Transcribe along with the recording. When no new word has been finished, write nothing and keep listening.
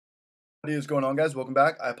What is going on, guys? Welcome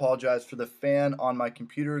back. I apologize for the fan on my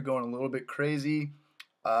computer going a little bit crazy.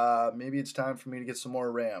 Maybe it's time for me to get some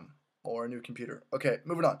more RAM or a new computer. Okay,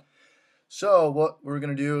 moving on. So what we're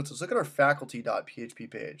going to do is let's look at our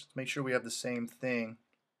faculty.php page. Let's make sure we have the same thing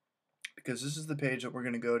because this is the page that we're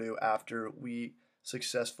going to go to after we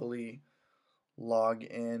successfully log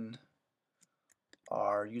in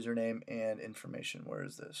our username and information. Where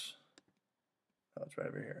is this? Oh, it's right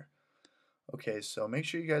over here. Okay, so make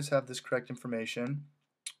sure you guys have this correct information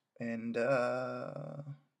and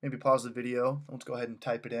maybe pause the video. Let's go ahead and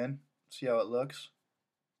type it in, see how it looks.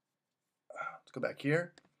 Let's go back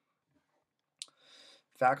here.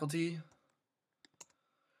 Faculty.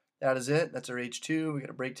 That is it. That's our H2. We got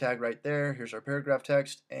a break tag right there. Here's our paragraph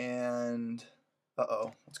text. And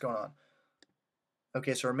what's going on?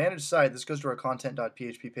 Okay, so our managed site, this goes to our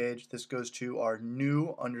content.php page. This goes to our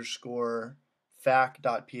new _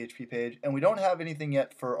 fac.php page, and we don't have anything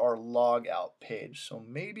yet for our logout page, so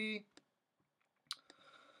maybe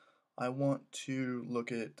I want to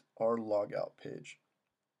look at our logout page.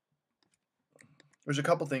 There's a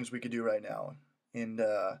couple things we could do right now, and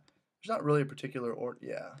there's not really a particular order.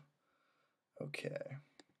 Yeah. Okay.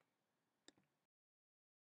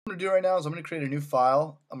 What I'm going to do right now is I'm going to create a new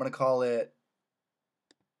file. I'm going to call it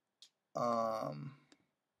go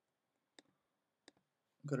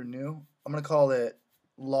to new. I'm going to call it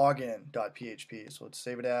login.php. So let's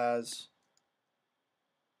save it as,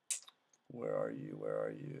 where are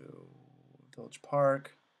you? Village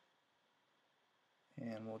Park.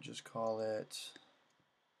 And we'll just call it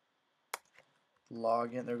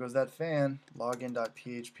login. There goes that fan.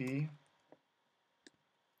 Login.php.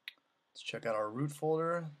 Let's check out our root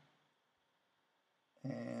folder.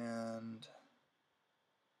 And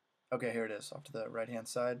okay, here it is off to the right hand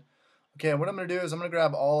side. Okay, what I'm going to do is I'm going to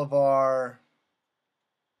grab all of our,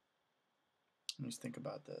 let me just think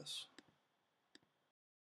about this.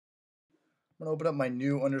 I'm going to open up my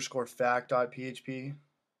new _ fac.php,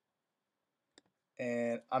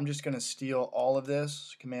 and I'm just going to steal all of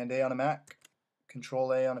this, Command A on a Mac,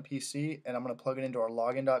 Control A on a PC, and I'm going to plug it into our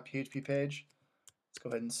login.php page. Let's go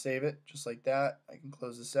ahead and save it just like that. I can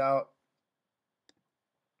close this out.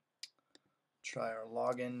 Try our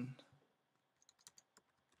login.php.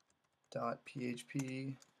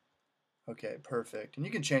 Okay, perfect. And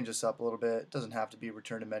you can change this up a little bit. It doesn't have to be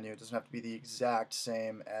return to menu. It doesn't have to be the exact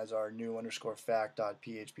same as our new _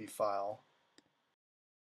 fac.php file.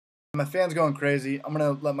 My fan's going crazy. I'm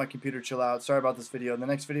going to let my computer chill out. Sorry about this video. In the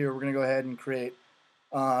next video, we're going to go ahead and create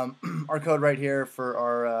our code right here for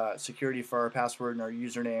our security for our password and our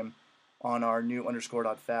username on our new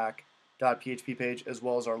 _ fac.php page, as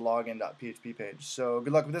well as our login.php page. So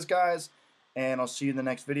good luck with this, guys, and I'll see you in the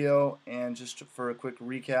next video. And just for a quick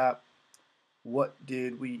recap, what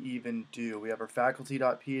did we even do? We have our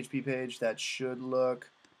faculty.php page that should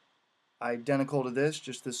look identical to this,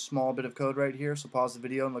 just this small bit of code right here. So pause the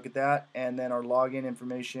video and look at that. And then our login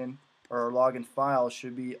information, or our login file,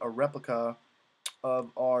 should be a replica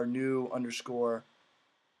of our new _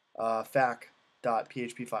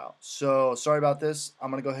 fac.php file. So sorry about this.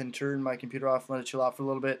 I'm going to go ahead and turn my computer off, let it chill out for a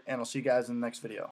little bit, and I'll see you guys in the next video.